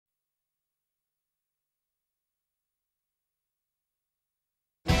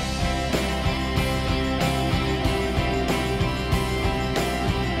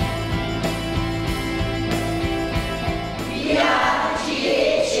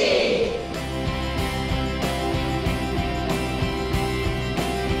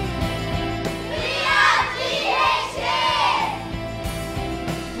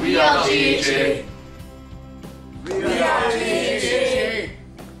GHA. We are GHA.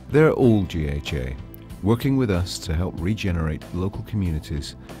 They're all GHA, working with us to help regenerate local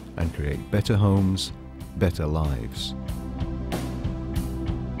communities and create better homes, better lives.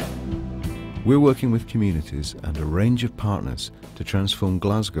 We're working with communities and a range of partners to transform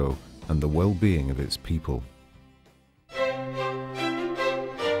Glasgow and the well-being of its people.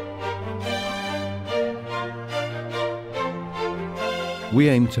 We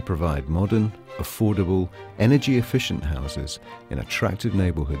aim to provide modern, affordable, energy-efficient houses in attractive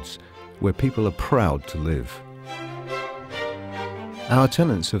neighbourhoods where people are proud to live. Our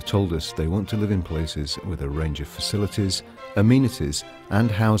tenants have told us they want to live in places with a range of facilities, amenities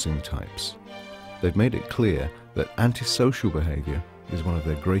and housing types. They've made it clear that antisocial behaviour is one of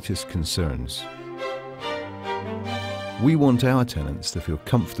their greatest concerns. We want our tenants to feel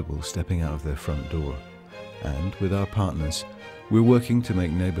comfortable stepping out of their front door, and with our partners, we're working to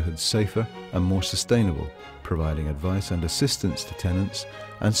make neighbourhoods safer and more sustainable, providing advice and assistance to tenants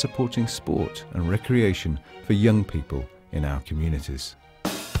and supporting sport and recreation for young people in our communities.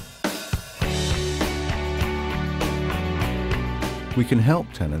 We can help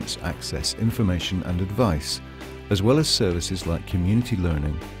tenants access information and advice, as well as services like community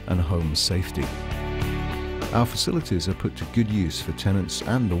learning and home safety. Our facilities are put to good use for tenants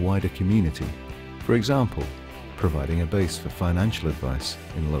and the wider community. For example, providing a base for financial advice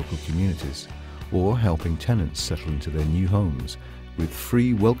in local communities, or helping tenants settle into their new homes with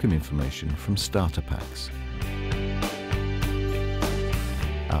free welcome information from starter packs.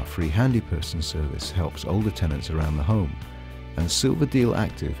 Our free handyperson service helps older tenants around the home, and Silver Deal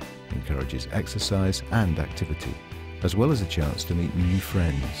Active encourages exercise and activity, as well as a chance to meet new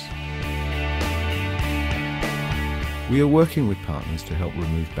friends. We are working with partners to help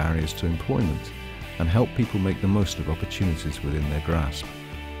remove barriers to employment and help people make the most of opportunities within their grasp.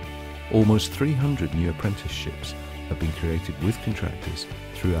 Almost 300 new apprenticeships have been created with contractors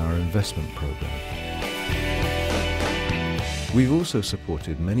through our investment programme. We've also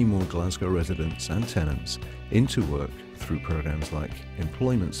supported many more Glasgow residents and tenants into work through programmes like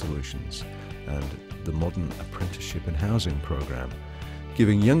Employment Solutions and the Modern Apprenticeship and Housing Programme,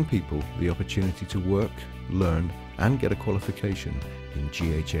 giving young people the opportunity to work, learn and get a qualification in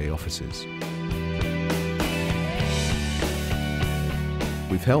GHA offices.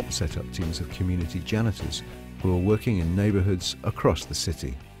 We've helped set up teams of community janitors who are working in neighbourhoods across the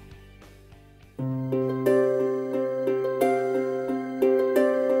city.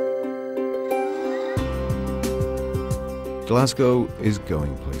 Glasgow is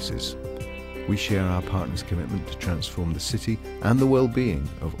going places. We share our partners' commitment to transform the city and the well-being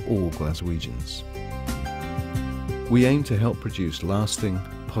of all Glaswegians. We aim to help produce lasting,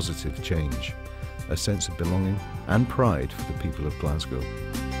 positive change, a sense of belonging and pride for the people of Glasgow.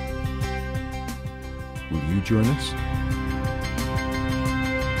 Will you join us?